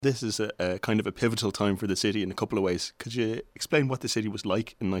This is a kind of a pivotal time for the city in a couple of ways. Could you explain what the city was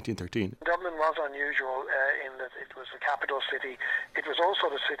like in 1913? Dublin was unusual in that it was the capital city. It was also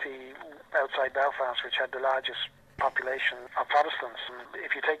the city outside Belfast which had the largest population of Protestants.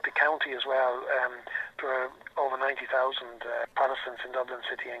 If you take the county as well, there were over 90,000 Protestants in Dublin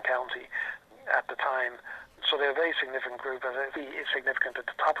city and county at the time. So they're a very significant group, and it's significant at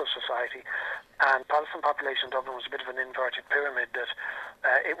the top of society. And Protestant population in Dublin was a bit of an inverted pyramid, that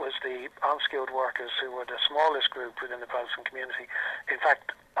it was the unskilled workers who were the smallest group within the Protestant community. In fact,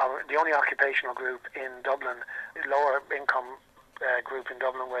 the only occupational group in Dublin, lower income group in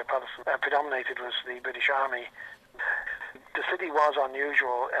Dublin where Protestant predominated, was the British Army. The city was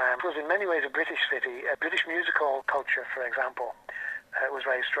unusual. It was in many ways a British city. British musical culture, for example, was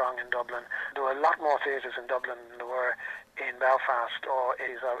very strong in Dublin. There were a lot more theatres in Dublin than there were in Belfast or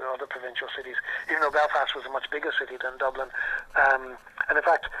other provincial cities, even though Belfast was a much bigger city than Dublin. And in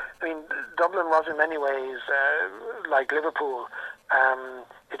fact, Dublin was in many ways like Liverpool.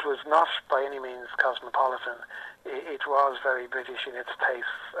 It was not by any means cosmopolitan. It was very British in its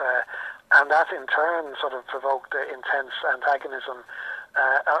taste. And that in turn sort of provoked intense antagonism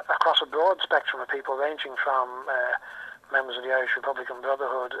across a broad spectrum of people, ranging from members of the Irish Republican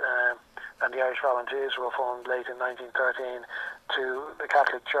Brotherhood and the Irish Volunteers, who were formed late in 1913, to the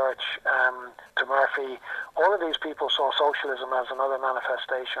Catholic Church, to Murphy. All of these people saw socialism as another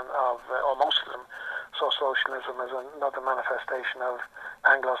manifestation of, or most of them saw socialism as another manifestation of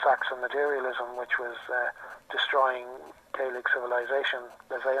Anglo-Saxon materialism, which was destroying Gaelic civilization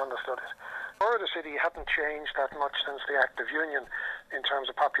as they understood it. The city hadn't changed that much since the Act of Union in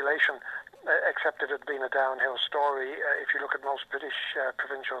terms of population, except that it had been a downhill story. If you look at most British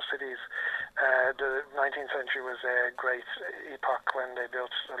provincial cities, the 19th century was a great epoch when they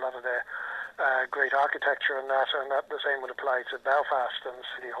built a lot of their great architecture and that the same would apply to Belfast, and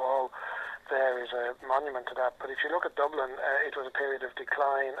City Hall there is a monument to that. But if you look at Dublin, it was a period of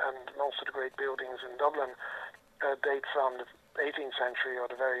decline, and most of the great buildings in Dublin date from the 18th century or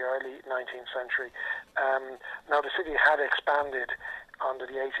the very early 19th century. Now the city had expanded under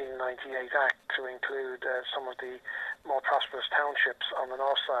the 1898 Act to include some of the more prosperous townships on the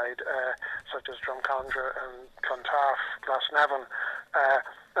north side, such as Drumcondra and Clontarf, Glasnevin.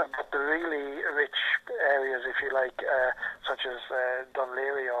 But the really rich areas, if you like, such as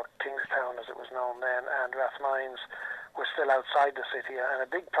Dunleary or Kingstown as it was known then, and Rathmines, were still outside the city. And a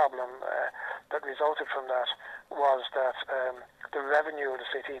big problem that resulted from that was that the revenue of the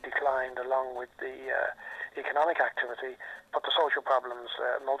city declined along with the economic activity, but the social problems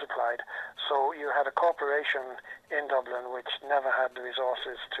multiplied. So you had a corporation in Dublin which never had the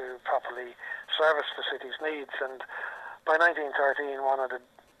resources to properly service the city's needs. And by 1913, one of the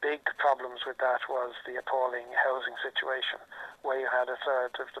big problems with that was the appalling housing situation, where you had a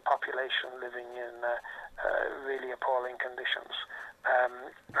third of the population living in really appalling conditions.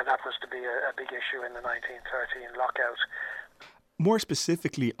 And that was to be a big issue in the 1913 lockout. More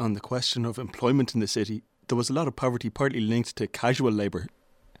specifically on the question of employment in the city, there was a lot of poverty partly linked to casual labour.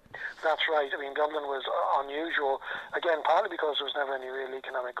 That's right. Dublin was unusual, again, partly because there was never any real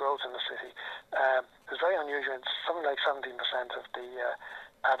economic growth in the city. It was very unusual. It's something like 17% of the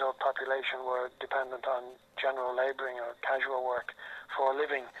adult population were dependent on general labouring or casual work for a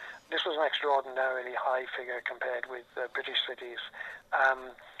living. This was an extraordinarily high figure compared with British cities.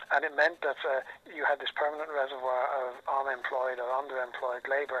 And it meant that you had this permanent reservoir of unemployed or underemployed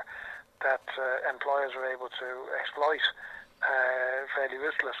labour that employers were able to exploit fairly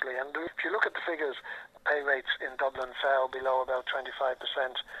ruthlessly. And if you look at the figures, pay rates in Dublin fell below about 25%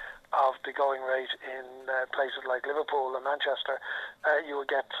 of the going rate in places like Liverpool and Manchester. You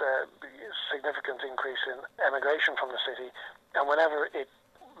would get a significant increase in emigration from the city, and whenever it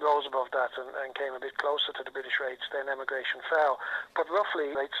rose above that and came a bit closer to the British rates, then emigration fell. But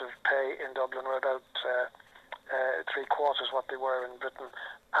roughly, rates of pay in Dublin were about three quarters what they were in Britain,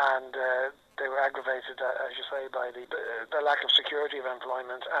 and they were aggravated, as you say, by the lack of security of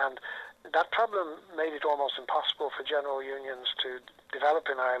employment. And that problem made it almost impossible for general unions to develop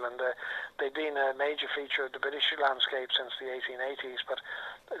in Ireland. They'd been a major feature of the British landscape since the 1880s, but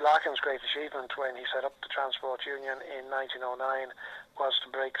Larkin's great achievement when he set up the Transport Union in 1909 was to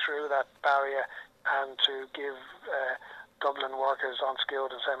break through that barrier and to give Dublin workers,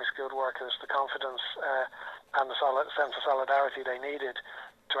 unskilled and semi-skilled workers, the confidence and the sense of solidarity they needed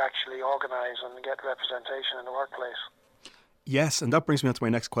to actually organise and get representation in the workplace. Yes, and that brings me on to my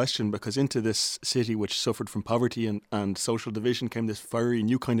next question, because into this city which suffered from poverty and social division came this fiery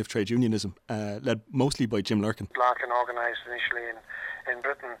new kind of trade unionism, led mostly by Jim Larkin. Larkin organised initially in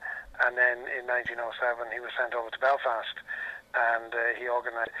Britain, and then in 1907 he was sent over to Belfast and he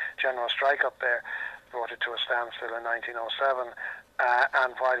organised general strike up there, brought it to a standstill in 1907.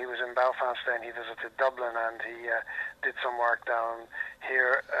 And while he was in Belfast then, he visited Dublin, and he did some work down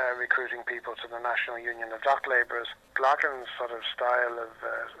here recruiting people to the National Union of Dock Labourers. Lochan's sort of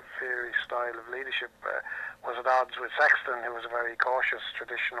theory style of leadership was at odds with Sexton, who was a very cautious,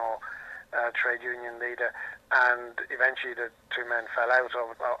 traditional trade union leader, and eventually the two men fell out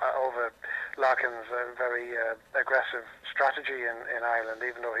over Lochan's very aggressive strategy in Ireland.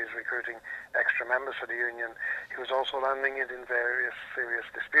 Even though he was recruiting extra members for the union, he was also landing it in various serious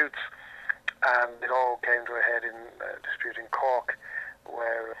disputes, and it all came to a head in a dispute in Cork,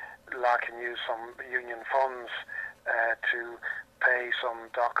 where Lochan used some union funds to pay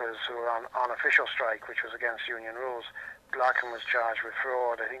some dockers who were on unofficial strike, which was against union rules. Lochan was charged with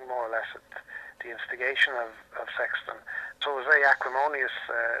fraud, I think more or less at the instigation of Sexton. So it was very acrimonious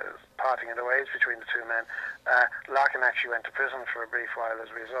parting of the ways between the two men. Lochan actually went to prison for a brief while as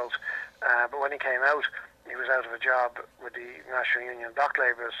a result. But when he came out, he was out of a job with the National Union of Dock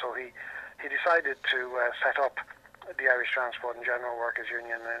Labourers, so he decided to set up the Irish Transport and General Workers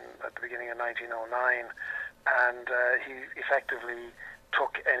Union at the beginning of 1909, and he effectively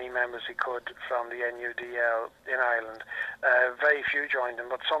took any members he could from the NUDL in Ireland. Very few joined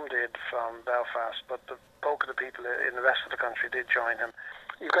him, but some did from Belfast, but the bulk of the people in the rest of the country did join him.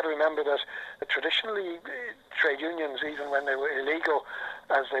 You've got to remember that traditionally trade unions, even when they were illegal,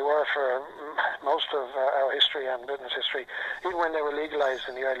 as they were for most of our history and Britain's history, even when they were legalised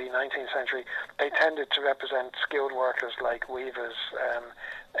in the early 19th century, they tended to represent skilled workers like weavers,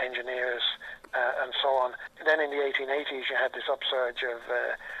 engineers, and so on. Then in the 1880s you had this upsurge of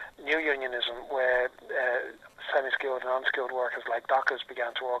new unionism, where semi-skilled and unskilled workers like dockers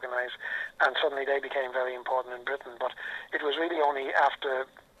began to organise, and suddenly they became very important in Britain. But it was really only after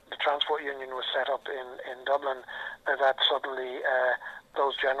the Transport Union was set up in Dublin that suddenly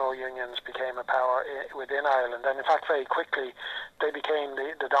those general unions became a power within Ireland. And in fact, very quickly, they became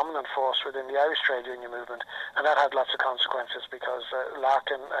the dominant force within the Irish trade union movement. And that had lots of consequences, because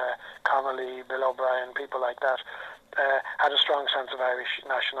Larkin, Connolly, Bill O'Brien, people like that, had a strong sense of Irish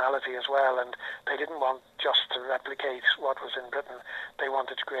nationality as well. And they didn't want just to replicate what was in Britain. They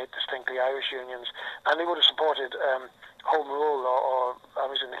wanted to create distinctly Irish unions. And they would have supported Home Rule, or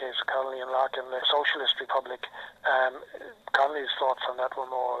obviously in the case of Connolly and Larkin, the Socialist Republic. Connolly's thoughts on that were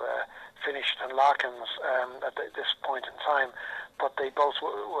more finished than Larkin's at this point in time, but they both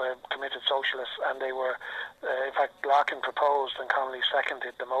were committed socialists, and they were, in fact, Larkin proposed and Connolly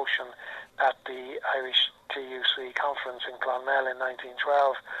seconded the motion at the Irish TUC conference in Clonmel in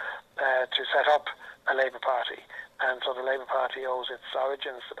 1912 to set up a Labour Party. And so the Labour Party owes its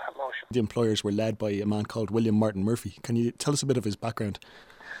origins to that motion. The employers were led by a man called William Martin Murphy. Can you tell us a bit of his background?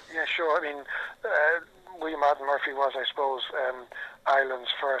 Yeah, sure. I mean, William Martin Murphy was, I suppose,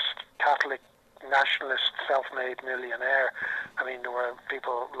 Ireland's first Catholic nationalist self-made millionaire. I mean, there were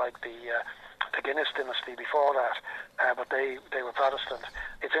people like the Guinness dynasty before that, but they were Protestant.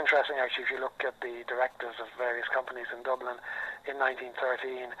 It's interesting, actually, if you look at the directors of various companies in Dublin in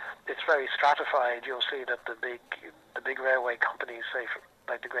 1913, it's very stratified. You'll see that the big railway companies, say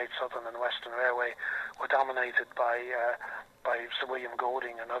like the Great Southern and Western Railway, were dominated by Sir William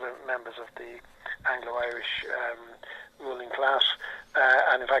Golding and other members of the Anglo-Irish ruling class.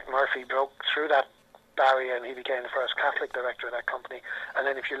 And in fact, Murphy broke through that barrier, and he became the first Catholic director of that company. And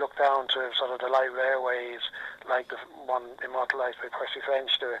then if you look down to sort of the light railways, like the one immortalised by Percy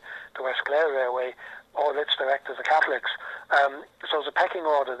French, the West Clare Railway, all its directors are Catholics. So there's a pecking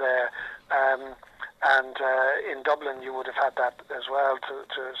order there. And in Dublin you would have had that as well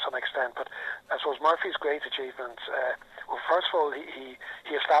to some extent. But I suppose Murphy's great achievement, well, first of all, he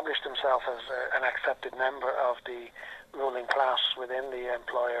established himself as an accepted member of the ruling class within the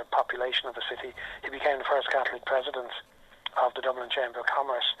employer population of the city. He became the first Catholic president of the Dublin Chamber of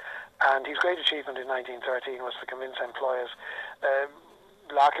Commerce. And his great achievement in 1913 was to convince employers.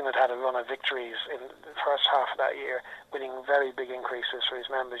 Larkin had a run of victories in the first half of that year, winning very big increases for his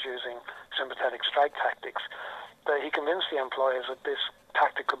members using sympathetic strike tactics. But he convinced the employers that this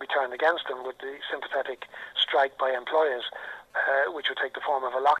tactic could be turned against them with the sympathetic strike by employers, which would take the form of a lockout.